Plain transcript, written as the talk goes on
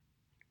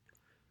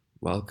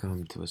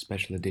Welcome to a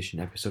special edition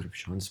episode of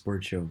Sean's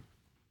Sports Show.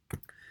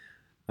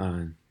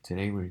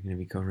 Today we're going to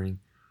be covering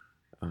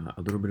a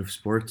little bit of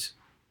sports,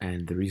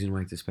 and the reason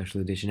why it's a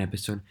special edition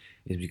episode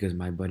is because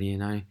my buddy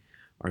and I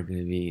are going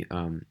to be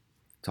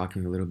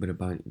talking a little bit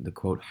about the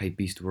quote hype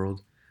beast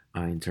world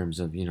in terms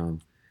of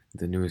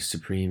the newest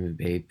Supreme,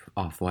 Bape,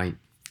 Off White,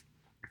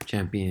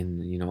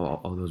 Champion,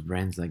 all those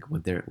brands, like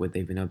what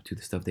they've been up to,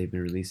 the stuff they've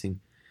been releasing,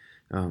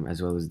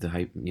 as well as the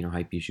hype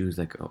shoes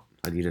like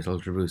Adidas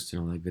Ultra Boost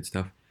and all that good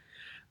stuff.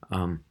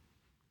 Um,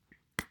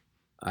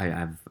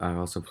 I've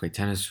also played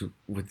tennis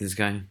with this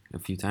guy a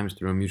few times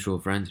through a mutual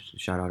friend.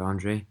 Shout out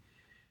Andre.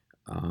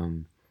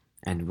 Um,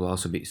 and we'll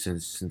also be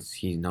since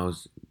he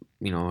knows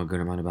a good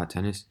amount about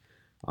tennis.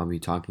 I'll be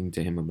talking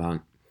to him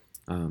about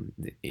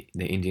the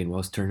Indian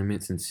Wells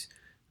tournament since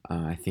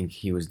I think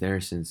he was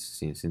there since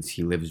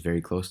he lives very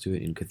close to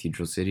it in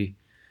Cathedral City.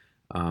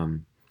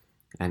 Um,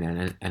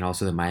 and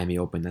also the Miami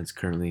Open that's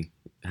currently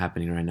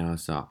happening right now.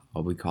 So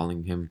I'll be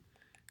calling him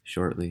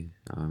shortly.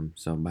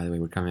 So by the way,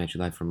 we're coming at you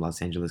live from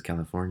Los Angeles,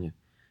 California,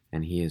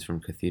 and he is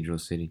from Cathedral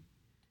City.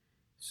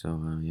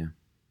 So yeah,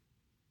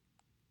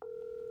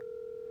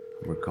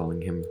 we're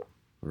calling him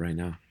right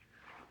now.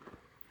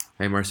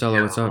 Hey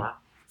Marcelo, what's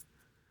up?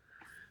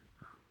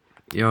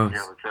 Yo,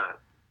 Yeah, what's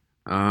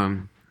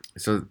up?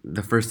 so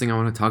the first thing I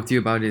want to talk to you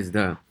about is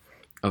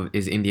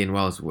is Indian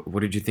Wells. What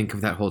did you think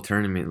of that whole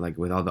tournament, like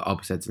with all the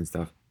upsets and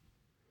stuff?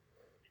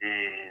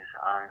 Jeez,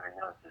 I don't even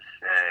know what to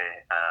say.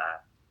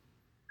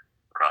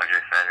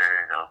 Roger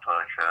Federer, Del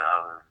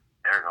Potro,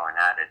 they were going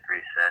at it,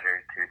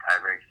 three-setter, two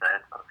tiebreak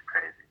sets. That was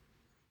crazy.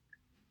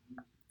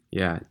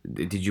 Yeah,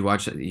 did you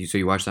watch? So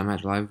you watched that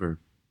match live or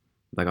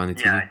like on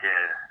the Yeah, I TV?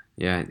 did.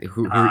 Yeah,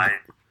 I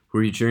who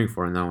are you cheering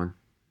for in that one?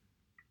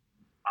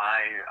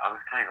 I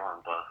was kind of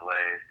going both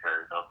ways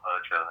because Del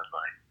Potro is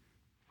like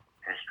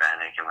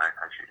Hispanic in my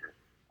country.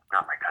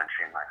 Not my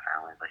country, my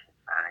family's like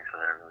Hispanic, so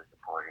they're really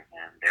supporting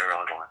him. They were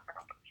all going for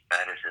him, but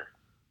Federer's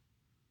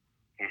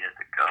he's just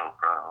a go,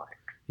 bro. Like,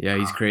 Yeah,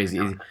 he's crazy.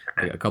 Like,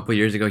 a couple of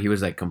years ago, he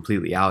was like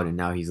completely out, and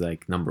now he's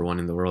like number one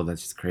in the world.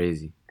 That's just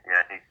crazy.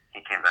 Yeah, he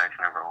came back to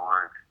number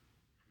one.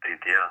 Big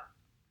deal.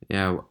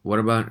 Yeah. What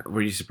about?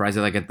 Were you surprised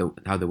at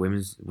how the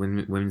women's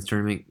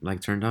tournament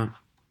like turned out?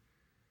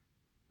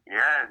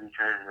 Yeah,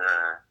 because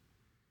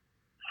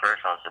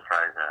first I was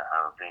surprised at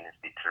how Venus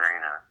beat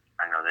Serena.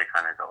 I know they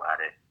kind of go at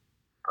it,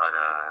 but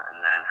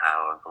and then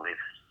how I believe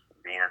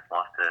Venus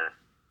lost to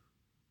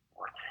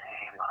what's her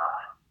name?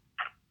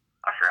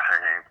 I forgot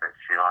her name, but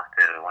she lost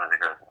to one of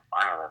the girls in the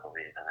final, I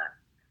believe, and then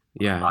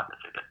Yeah. Osaka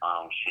took it.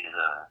 She's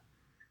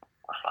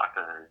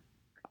Osaka's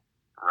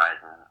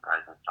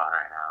rising star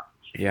right now.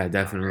 She's Yeah. doing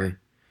great. Definitely.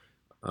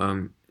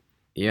 Um.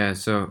 Yeah.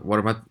 So what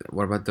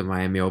about the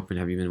Miami Open?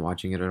 Have you been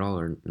watching it at all,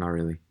 or not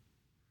really?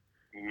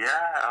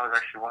 Yeah, I was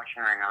actually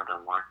watching right now the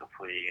Marco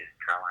Puig and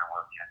Caroline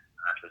Wozniacki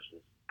match, which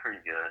is pretty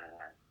good. And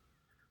then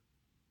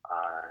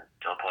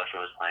Del Potro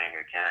was playing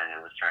again.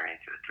 It was turning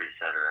into a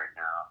three-setter right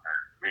now, or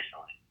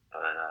recently.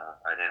 But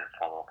I didn't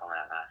follow up on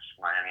that match.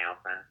 Miami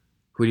Open,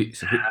 Who do you,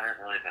 so I haven't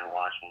really been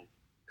watching.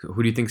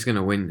 who do you think's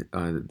gonna win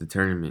the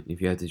tournament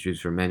if you had to choose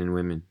for men and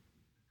women?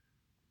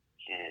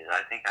 Jeez,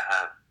 I think I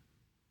have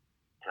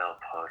Del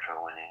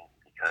Potro winning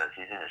because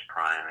he's in his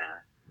prime,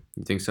 and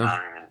You think so? I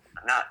don't even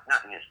not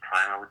in his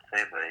prime, I would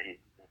say, but he's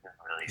been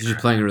really He's good.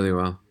 just playing really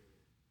well.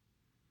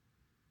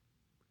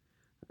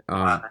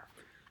 Um. What?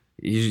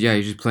 He's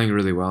just playing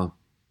really well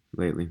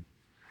lately.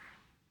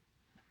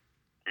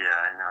 Yeah,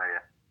 I know. Yeah,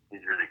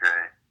 he's really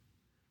great.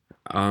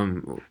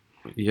 Um.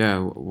 Yeah.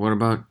 What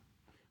about?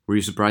 Were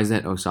you surprised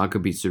that Osaka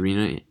beat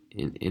Serena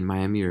in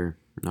Miami, or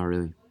not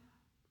really?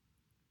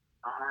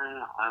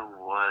 I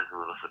was a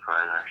little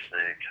surprised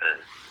actually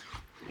because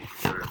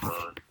they were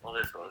both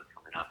they're both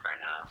coming up right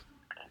now,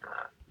 and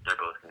they're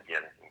both going to be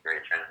having some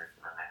great tournaments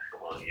in the next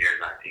couple of years.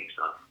 I think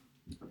so.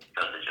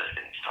 Because they're just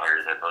getting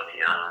started. They're both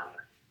young.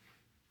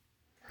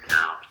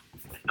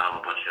 It's not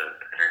a bunch of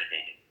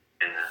entertaining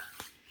in this.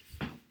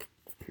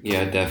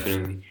 Yeah,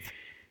 definitely.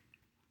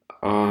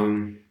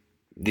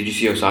 Did you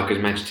see Osaka's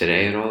match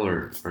today at all,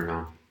 or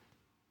no?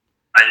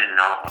 I didn't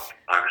know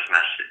August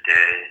match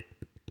today.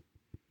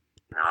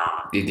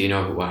 No, Do you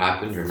know what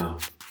happened or no?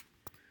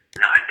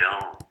 no, I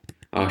don't.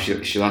 Oh,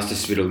 she lost to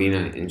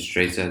Svitolina in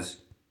straight sets.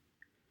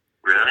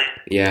 Really?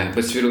 Yeah,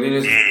 but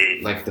Svitolina's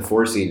Hey, like the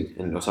 4 seed,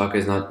 and Osaka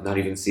is not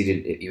even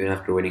seeded even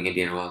after winning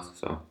Indian Wells.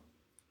 So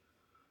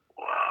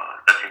wow,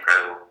 that's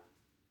incredible.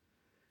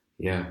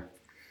 yeah.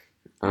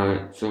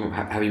 So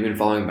have you been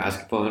following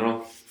basketball at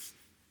all?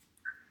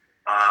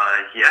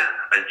 Yeah,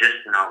 I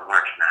just know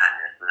March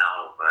Madness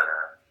now, but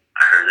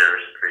I heard there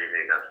was pretty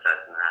big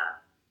upsets in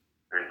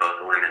that. In both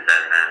the women's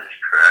and men's,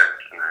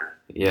 correct? And then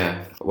Yeah.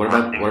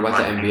 last thing, What about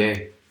the last thing,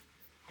 NBA?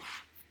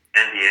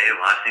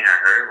 NBA, last thing I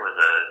heard was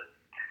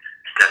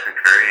Stephen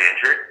Curry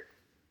injured.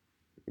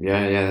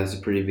 Yeah, that's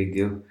a pretty big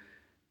deal.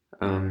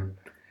 Um,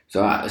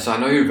 so I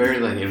know you're very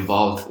like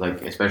involved,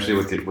 like especially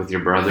with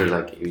your brother,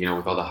 like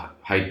with all the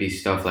hype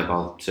stuff, like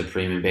all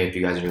Supreme and Bape.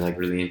 You guys are like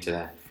really into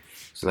that.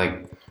 So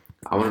like,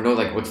 I want to know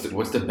like what's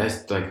the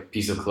best like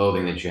piece of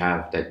clothing that you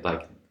have that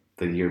like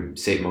your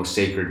most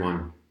sacred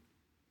one.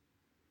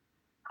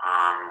 If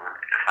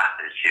I had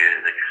to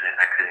choose, I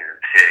couldn't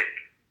even pick,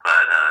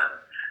 but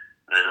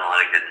there's a lot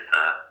of good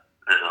stuff.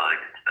 There's a lot of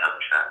good stuff.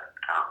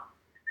 Um,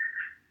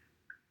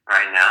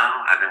 right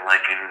now, I've been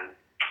liking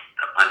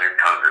the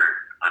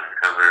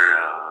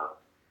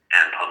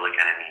and Public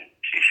Enemy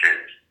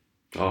t-shirts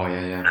Oh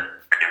yeah, yeah. that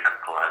I can have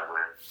collab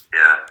with.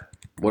 Yeah.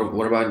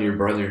 What about your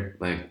brother?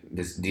 Like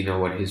this, do you know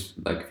what his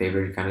like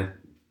favorite kind of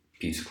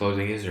piece of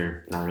clothing is,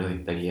 or not really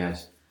that he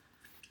has?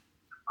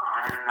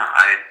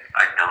 I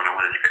don't know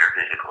what his favorite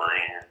piece of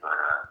clothing is, but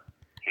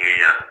if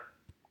he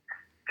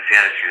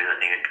had to choose, I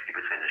think it'd be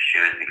between the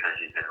shoes because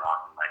he's been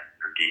rocking like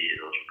Adidas,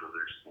 Ultra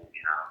Boost, like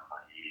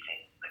using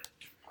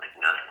like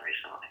nothing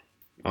recently.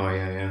 Oh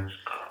yeah, yeah.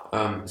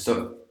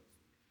 So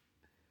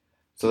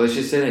So let's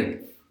just say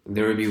like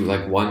there would be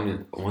like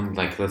one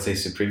like let's say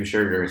Supreme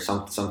shirt or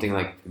something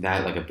like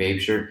that, like a Babe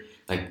shirt,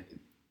 like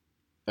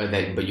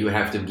that, but you would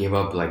have to give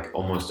up like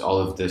almost all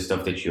of the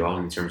stuff that you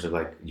own in terms of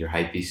like your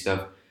hypebeast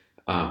stuff.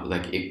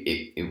 Like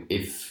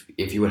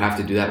if you would have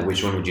to do that,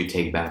 which one would you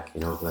take back?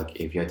 You know, like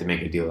if you had to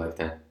make a deal like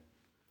that.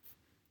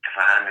 if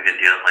I had to make a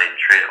deal, like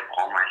trade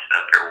all my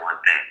stuff for one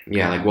thing.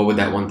 Yeah, like what would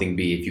that one thing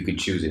be if you could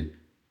choose it?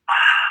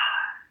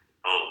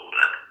 Oh,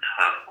 that's a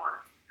tough one.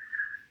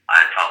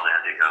 I'd probably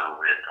have to go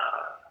with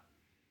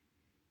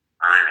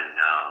I don't even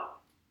know.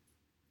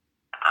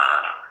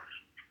 Uh,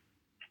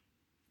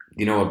 Do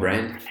you know a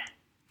brand? it'd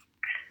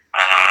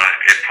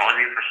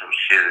probably be for some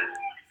shoes.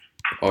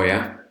 Oh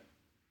yeah.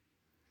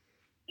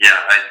 Yeah,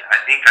 I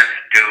think I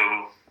could do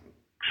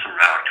some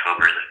Red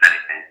Octobers if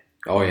anything.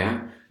 Oh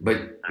yeah. But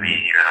I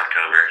mean, Red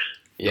Octobers.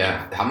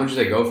 yeah, how much do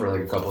they go for?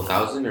 Like a couple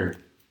thousand or?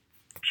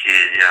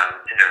 Geez, yeah,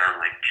 they're around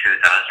like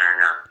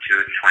 2,000 or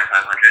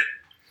 2,500.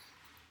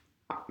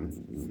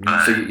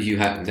 So But you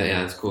have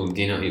yeah, that's cool.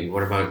 Do you know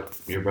what about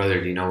your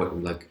brother? Do you know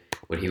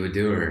what he would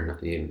do, or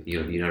you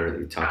don't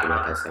really talk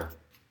about that stuff?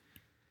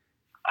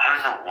 I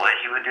don't know what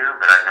he would do,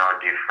 but I know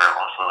it'd be for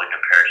also like a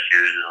pair of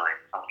shoes or like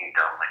something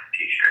dumb like a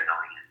t-shirt,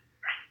 knowing it.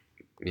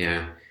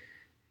 Yeah.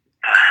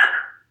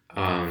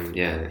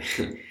 Yeah.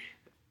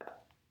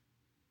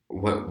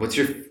 What's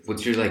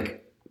your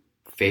like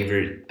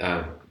favorite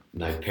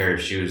like pair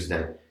of shoes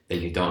that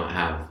you don't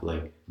have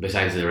like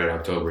besides the Red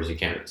Octobers? You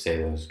can't say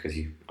those because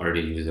you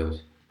already use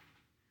those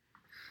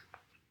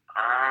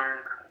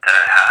that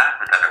I have,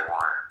 but that I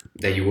want.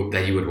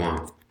 that you would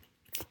want.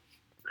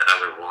 That I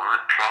would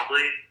want,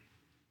 probably.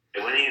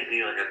 It wouldn't even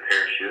be like a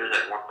pair of shoes.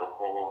 I'd want the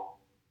whole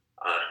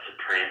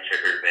Supreme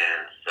checkered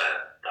band set,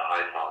 the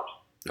high tops.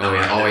 Oh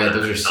yeah,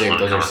 those are The sick. low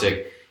Those are tops.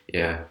 sick.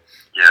 Yeah.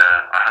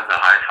 Yeah, I have the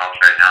high tops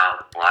right now,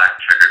 the black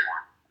checkered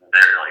one.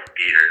 They're like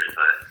beaters,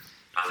 but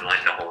I would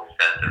like the whole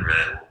set, the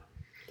red,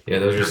 Yeah,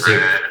 those are the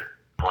sick. red,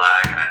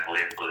 black, and I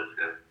believe blue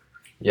too.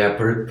 Yeah,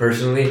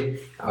 personally,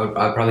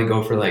 I'd probably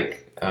go for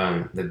like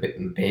the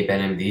Bape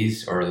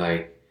NMDs or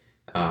like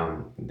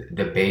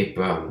the Bape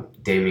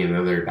Damian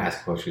Lillard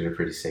basketball shoes are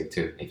pretty sick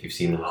too. If you've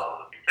seen those.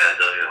 Oh, yeah,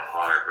 those are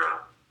hard, bro.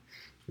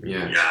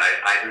 Yeah. Yeah,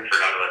 I even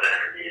forgot about the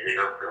energy. They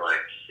go for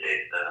like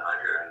 600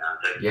 right now.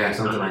 It's like, Yeah,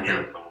 something like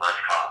that. So much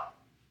cost.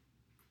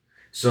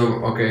 So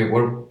okay,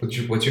 what's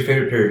your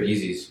favorite pair of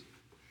Yeezys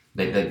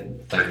that you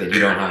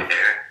don't have?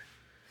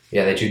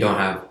 Yeah, that you don't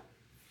have.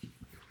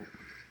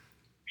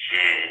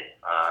 Shit,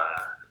 I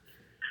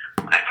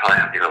probably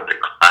have to go with the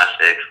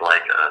classics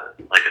like a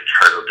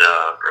Turtle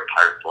Dove or a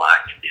Pirate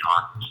Black, to be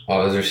honest.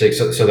 Oh, those are sick.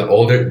 So the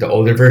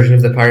older version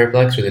of the Pirate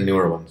Blacks or the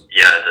newer ones?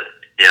 Yeah,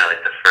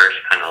 like the first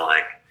kind of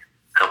like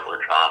couple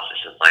of drops.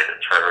 It's just like the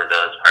Turtle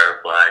Doves,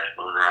 Pirate Blacks,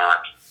 Moon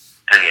Rocks,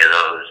 any of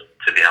those,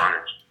 to be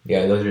honest.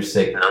 Yeah, those are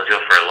sick. And those go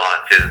for a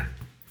lot too.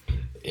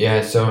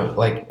 Yeah, so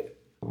like,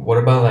 what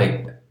about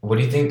like, what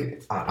do you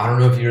think? I don't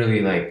know if you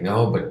really like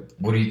know, but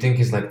what do you think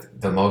is like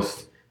the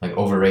most like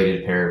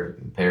overrated pair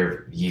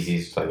of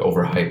Yeezys, like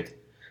overhyped?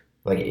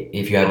 Like,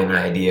 if you had any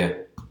idea.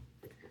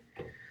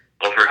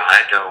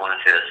 Overhyped, I want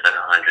to say the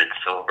 700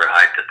 so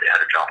overhyped that they had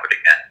to drop it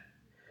again.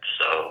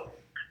 So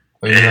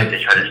Or you they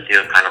like try to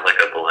steal kind of like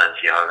a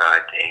Balenciaga, I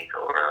think,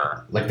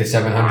 or like the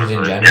 700s in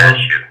or a general? dad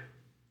shoe.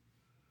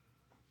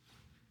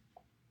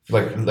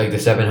 Like the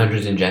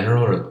 700s in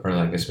general, or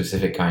like a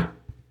specific kind?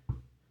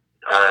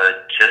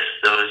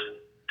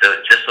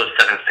 Just those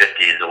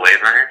 750s, the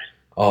wave runners,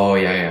 Oh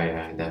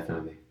yeah,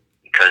 definitely.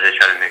 because they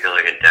try to make it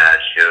like a dad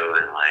shoe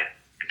and like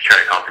try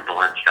to copy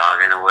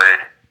Balenciaga in a way.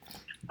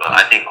 But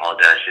I think all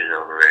dad shoes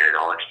are overrated.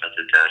 All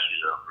expensive dad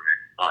shoes are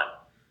overrated.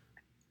 But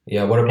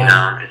Yeah, what you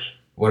about know, it's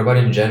what about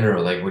in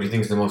general? Like, what do you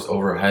think is the most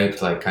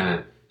overhyped like kind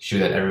of shoe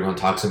that everyone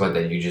talks about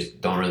that you just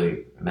don't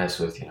really mess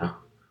with? You know?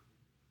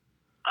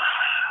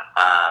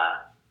 uh,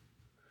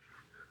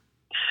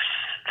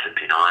 to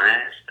be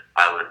honest,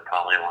 I would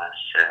probably want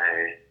to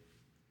say,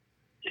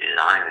 geez,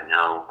 I don't even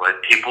know.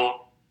 But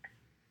people,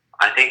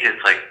 I think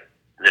it's like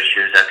the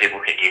shoes that people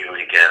can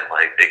easily get.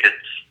 Like they could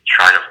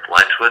try to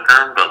flex with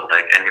them, but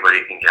like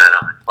anybody can get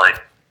them. It's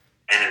like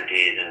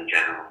NMDs in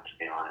general, to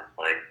be honest.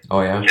 Like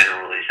Oh yeah.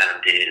 general release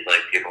NMDs,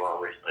 like people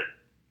always like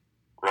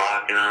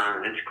rocking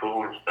them. It's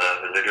cool and stuff.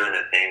 And they're doing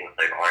the thing with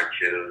like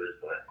R2s,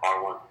 but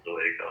R1's is the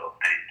way to go.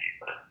 Anything,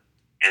 but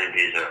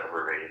NBs are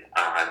overrated.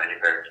 I don't have any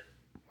pairs.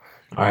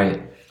 All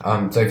right.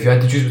 So if you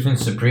had to choose between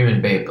Supreme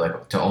and Babe,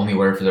 like to only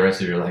wear for the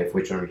rest of your life,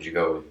 which one would you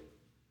go with?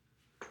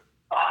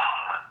 Uh,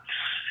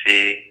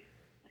 see,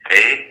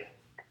 Babe.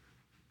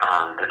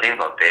 The thing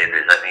about Babe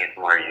is I think it's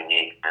more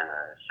unique than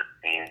the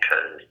Supreme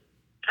because it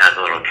has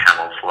a little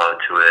camel flow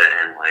to it,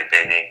 and like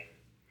they make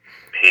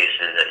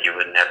pieces that you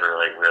would never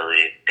like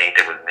really think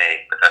they would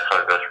make. But that's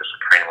how it goes for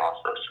Supreme.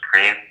 Also,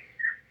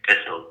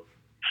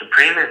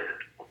 Supreme is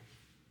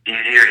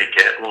easier to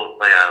get. Well,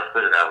 yeah, let's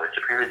put it that way.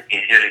 Supreme is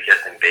easier to get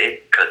than Babe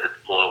because it's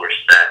lower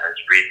set as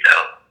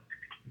retail,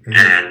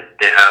 and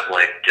they have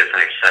like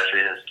different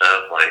accessories and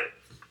stuff. Like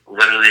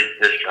literally,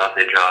 this drop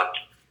they dropped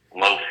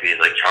low fees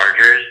like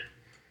chargers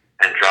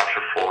and drops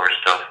before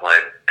stuff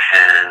like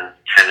pens,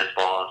 tennis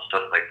balls,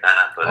 stuff like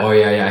that. But Oh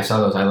yeah, yeah, I saw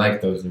those. I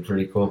like those. They're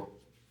pretty cool.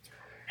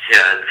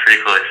 yeah, it's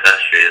pretty cool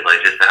accessories,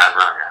 like just to have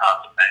around your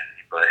house.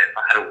 But if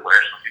I had to wear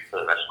something for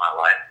the rest of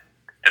my life,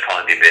 it'd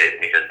probably be Babe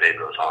because Babe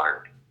goes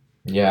hard.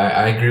 Yeah,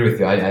 I agree with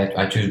you.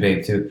 I choose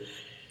Babe too.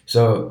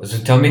 So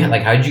tell me,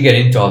 like, how did you get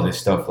into all this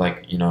stuff?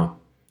 Like,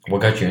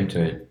 what got you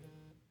into it?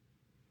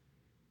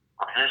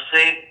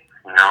 Honestly,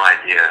 no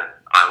idea.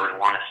 I would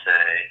want to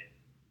say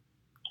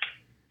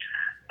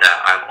that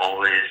I've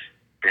always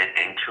been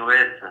into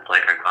it since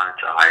like I got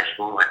into high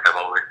school. Like I've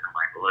always been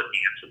like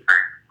looking at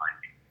Supreme,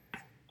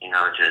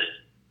 like just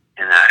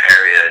in that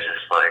area,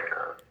 just like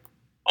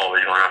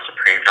always going on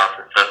Supreme drops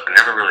and stuff. But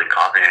never really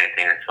copied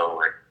anything until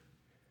like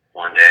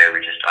one day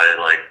we just started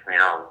like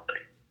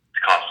like to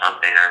cop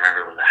something. I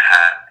remember it was a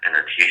hat and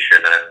a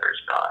T-shirt that I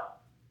first got,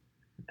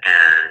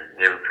 and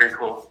they were pretty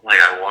cool.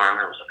 Like I wore them.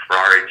 It was a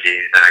Ferrari tee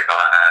that I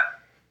got at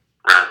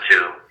round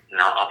two.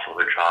 Off of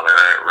a drop. I got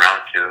it at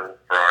round two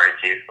Ferrari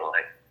tee for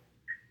like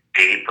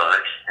 $80,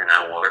 and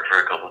I wore it for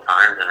a couple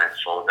times, and I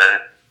sold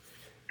that,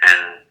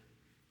 and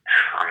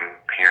I'm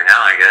here now.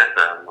 I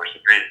guess more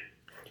Supreme.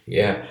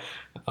 Yeah.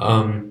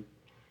 Um.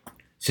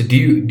 So do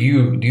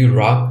you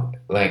rock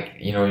like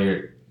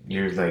your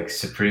like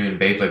Supreme and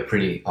Babe like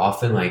pretty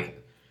often,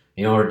 like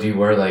or do you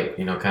wear like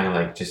kind of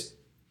like just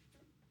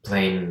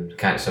plain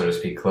kind of so to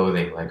speak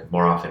clothing like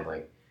more often?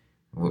 Like,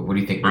 what do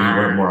you think? What do you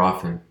wear more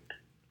often?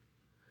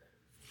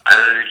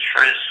 I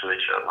try to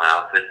switch up my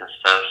outfits and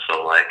stuff.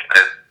 So like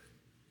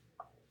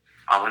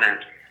I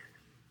wouldn't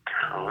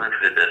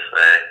put it this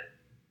way.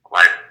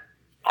 Like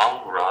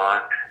I'll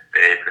rock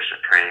Babe or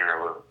Supreme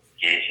or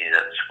Yeezys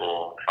at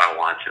school if I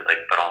want to. Like,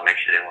 but I'll mix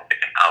it in with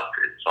like an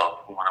outfit. So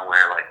if I want to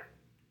wear like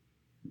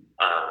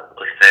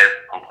let's say if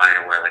I'm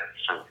planning to wear like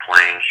some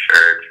plain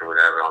shirts or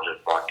whatever, I'll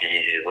just rock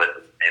Yeezys with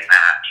them. They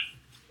match.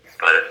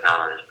 But if not,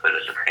 I'll just put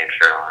a Supreme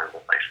shirt on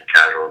with like some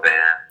casual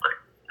bands. Like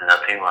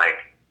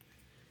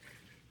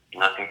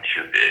nothing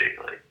too big.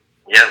 Like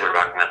yeah, we're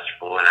rocking them at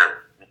school, and I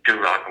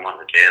do rock them on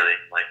the daily,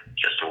 like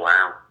just to wear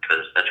them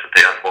because that's what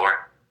they are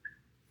for.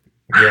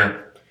 Yeah.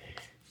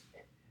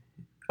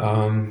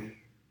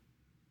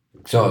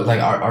 So like,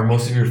 are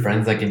most of your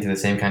friends like into the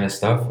same kind of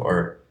stuff,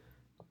 or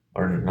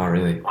not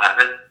really? What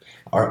happened?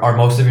 Are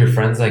most of your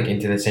friends like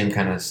into the same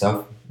kind of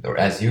stuff, or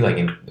as you like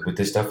with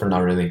this stuff, or not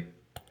really?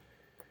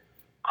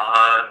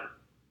 Uh,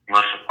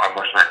 most of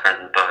my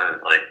friends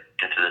are like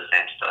into the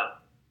same stuff.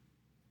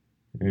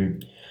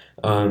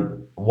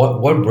 Mm.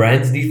 What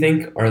brands do you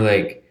think are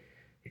like,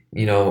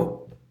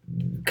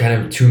 kind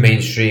of too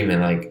mainstream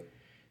and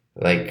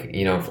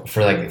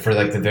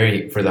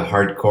for the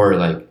hardcore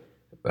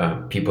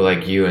like people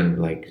like you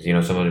and like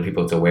some other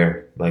people to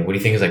wear? Like, what do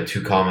you think is like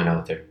too common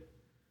out there?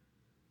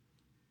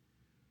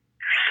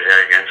 Say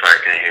that again, sorry, I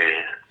couldn't hear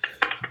you.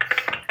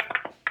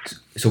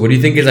 So what do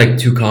you think is like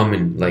too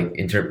common, like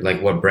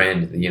like what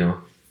brand?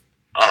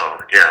 Oh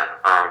yeah,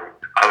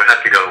 I would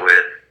have to go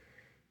with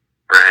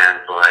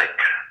brands like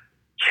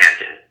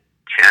Champion.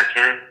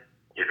 Champion,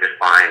 you could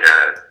find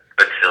at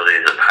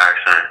facilities at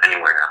PacSun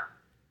anywhere now.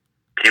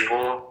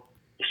 People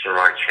used to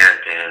rock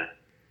Champion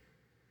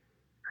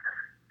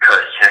because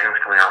Champion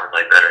was coming out with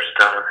like better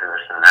stuff and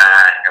this and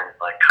that, and it was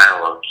like kind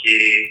of low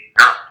key,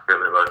 not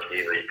really low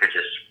key, but you could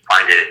just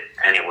find it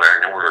anywhere.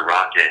 No one would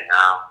rock it.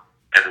 Now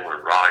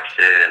everyone rocks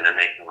it, and they're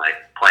making like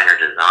plainer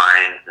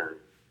designs, and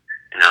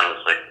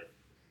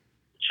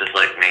it's just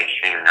like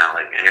mainstream now.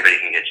 Like anybody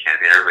can get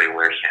Champion. Everybody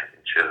wears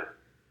Champion too.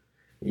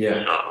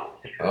 Yeah. So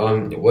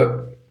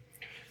What?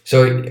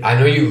 So I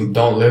know you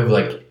don't live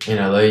like in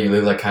LA. You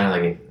live like kind of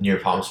like near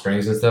Palm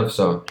Springs and stuff.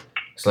 So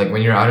it's like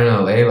when you're out in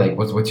LA, like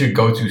what's your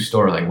go-to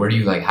store? Like, where do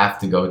you like have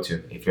to go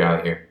to if you're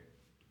out here?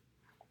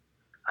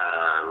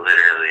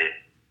 literally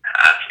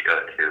have to go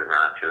to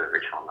round two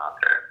every time I'm out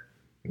there.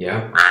 Yeah.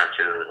 Round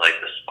two is like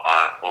the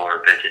spot,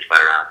 or Vintage by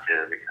round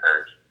two,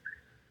 because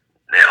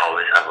they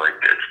always have like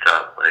good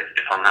stuff. Like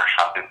if I'm not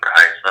shopping for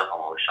high stuff, I'm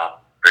always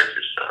shopping for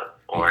vintage stuff.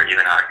 Or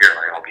even out here,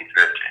 like I'll be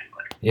thrifting.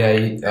 Like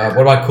Yeah.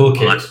 What about Cool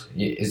Kicks?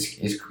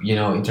 Is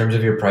in terms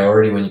of your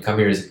priority when you come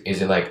here, is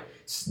it like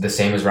the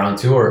same as round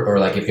two, or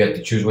like if you had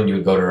to choose one, you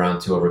would go to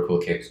round two over Cool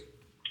Kicks?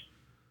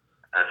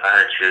 if I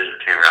had to choose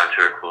between round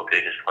two or Cool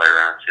Kick is play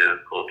round two.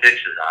 Cool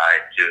Kicks is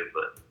alright too,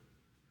 but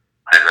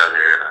I'd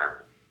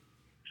rather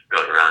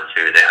go to round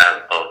two. They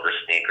have both the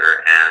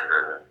sneaker and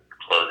the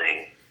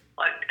clothing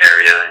like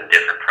area in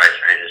different price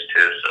ranges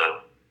too, so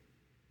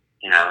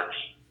it's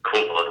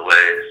cool both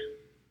ways.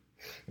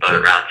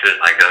 But round two is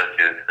my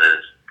go-to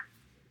because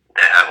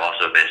they have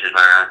also benches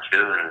by round two,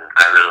 and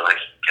I really like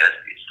some guest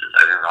pieces.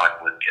 I've been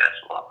rocking with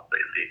guests a lot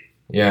lately.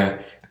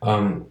 Yeah.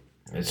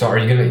 So are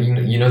you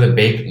gonna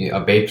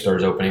the Bape store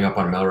is opening up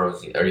on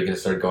Melrose? Are you gonna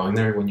start going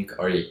there when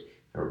or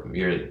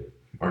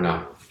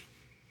no?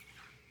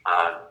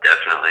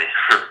 Definitely.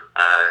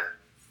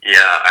 Yeah,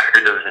 I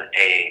heard there was an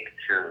A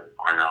too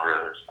on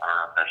Melrose. I don't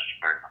know if that's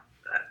true or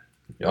not.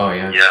 Oh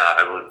yeah. Yeah,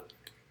 I would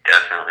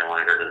definitely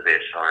want to go to the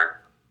Bape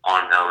store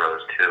on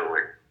Melrose too,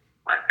 where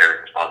my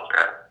favorite spots are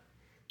at.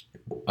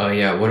 Oh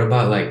yeah. What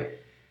about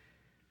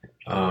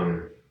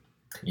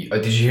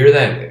did you hear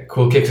that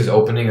Cool Kicks is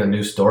opening a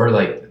new store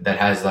that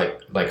has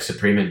like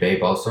Supreme and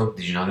Bape also?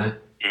 Did you know that?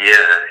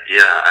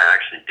 Yeah, I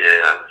actually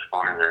did. I was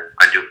following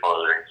I do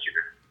follow their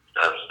Instagram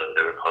stuff, so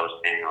they were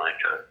posting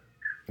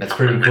That's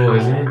pretty cool,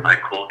 isn't it?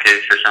 Like Cool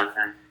Kicks or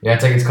something. Yeah, I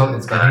think it's gonna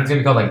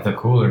be called like The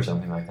Cool or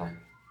something like that.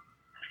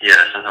 Yeah,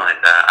 something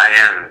like that. I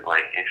am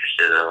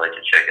interested. I'd like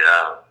to check it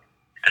out.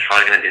 It's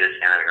probably gonna be the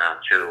same as round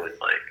two with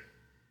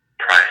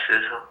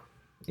prices.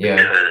 Yeah.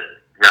 Because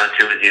round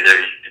two is either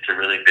it's a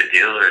really good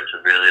deal or it's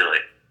a really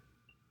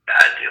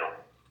bad deal.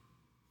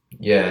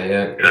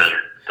 Yeah. Because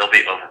they'll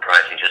be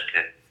overpricing just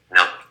to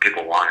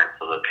people want it,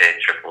 so they'll pay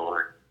triple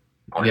or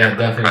yeah,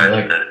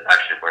 definitely. That it's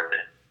actually worth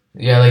it.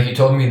 Yeah, like you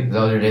told me the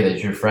other day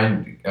that your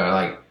friend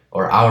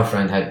or our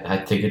friend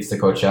had tickets to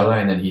Coachella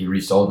and then he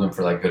resold them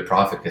for good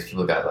profit because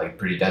people got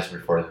pretty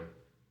desperate for them.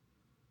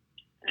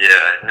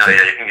 Yeah,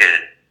 you can get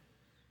it.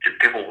 If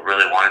people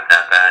really want it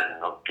that bad,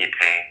 and they'll be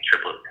paying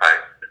triple the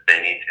price if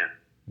they need to.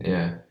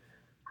 Yeah.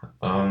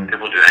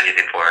 People do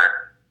anything for it.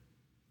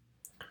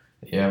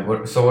 Yeah. What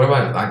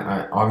about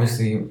I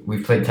obviously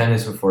we've played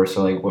tennis before,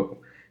 so what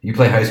you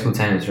play high school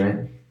tennis,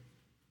 right?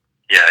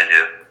 Yeah, I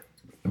do.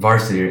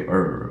 Varsity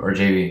or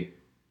JV?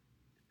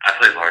 I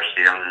play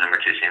varsity. I'm the number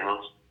 2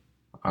 singles.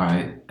 All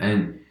right.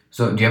 And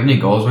so, do you have any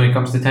goals when it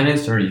comes to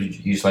tennis, or you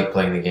just like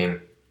playing the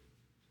game?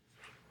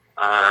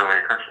 When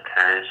it comes to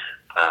tennis,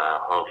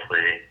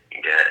 hopefully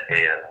you get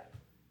a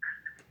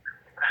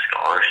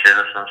scholarship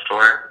of some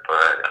sort.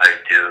 But I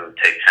do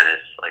take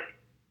tennis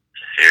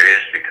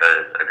serious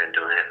because I've been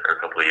doing it for a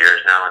couple of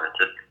years now, and it's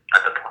just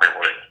at the point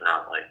where it's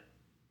not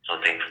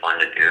something fun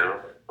to do.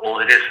 Well,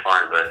 it is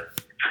fun, but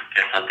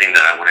it's something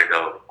that I want to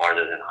go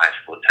farther than high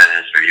school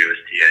tennis or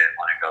USTA. I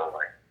want to go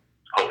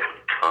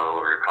hopefully pro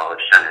or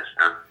college tennis.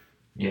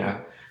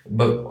 Yeah,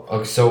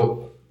 but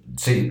so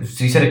you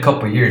said a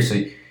couple of years.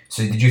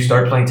 So did you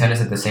start playing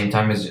tennis at the same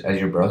time as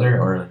your brother,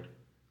 or?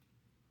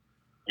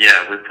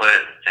 Yeah, we played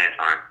at the same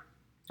time.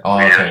 Oh,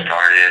 we okay.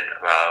 Started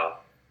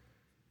about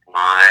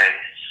my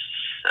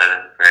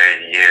 7th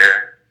grade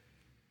year.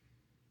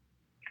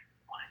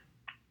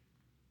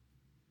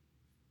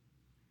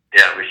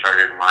 Yeah, we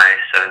started my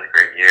 7th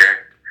grade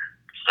year.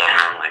 So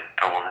around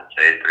I want to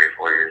say 3 or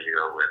 4 years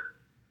ago with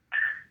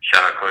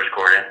shout out Coach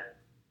Gordon.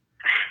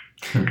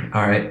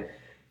 All right.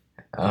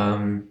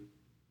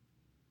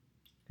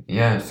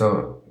 Yeah.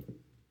 So.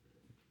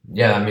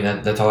 Yeah, I mean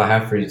that's all I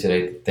have for you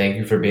today. Thank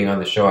you for being on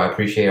the show. I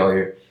appreciate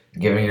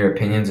giving your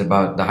opinions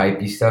about the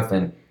hypey stuff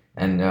and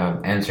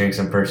answering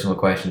some personal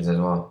questions as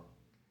well.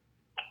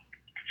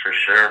 For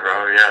sure,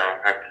 bro. Yeah,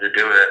 I'm happy to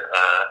do it.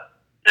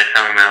 Next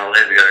time I'm in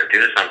LA, we gotta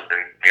do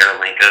something. We gotta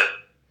link up.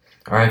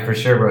 All right, for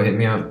sure, bro. Hit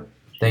me up.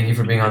 Thank you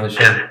for being on the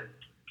show. Yeah.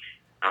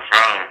 No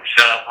problem.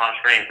 Shout out Palm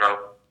Springs, bro.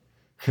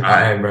 All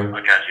right, bro.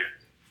 I got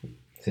you.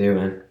 See you,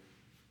 man.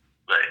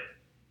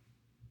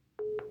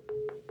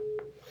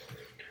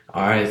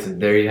 All right, so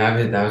there you have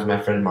it. That was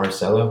my friend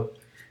Marcelo.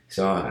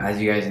 So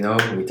as you guys know,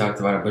 we talked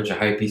about a bunch of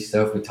hypey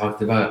stuff. We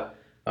talked about,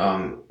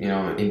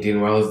 Indian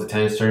Wells, the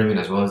tennis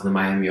tournament, as well as the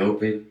Miami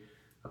Open.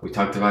 We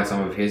talked about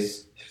some of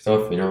his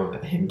stuff,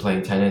 him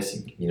playing tennis,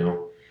 and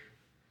all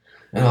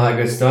that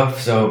good stuff.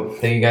 So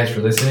thank you guys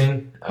for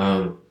listening.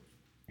 All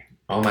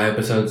my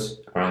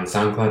episodes are on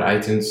SoundCloud,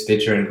 iTunes,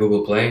 Stitcher, and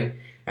Google Play.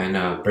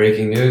 And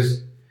breaking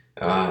news.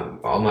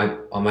 All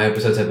my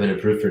episodes have been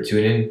approved for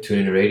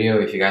TuneIn Radio.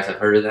 If you guys have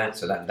heard of that,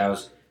 so that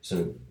was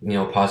some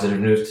positive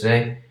news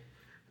today.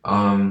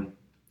 DM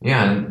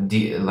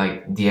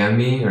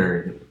me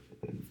or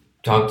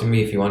talk to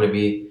me if you want to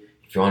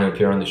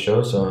appear on the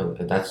show. So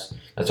that's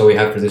all we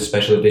have for this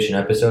special edition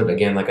episode.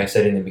 Again, like I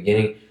said in the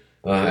beginning,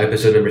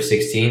 episode number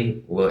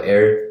 16 will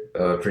air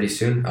pretty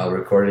soon. I'll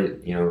record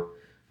it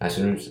as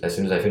soon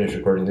as I finish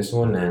recording this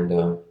one,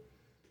 and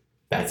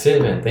that's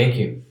it, man. Thank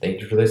you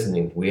for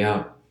listening. We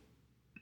out.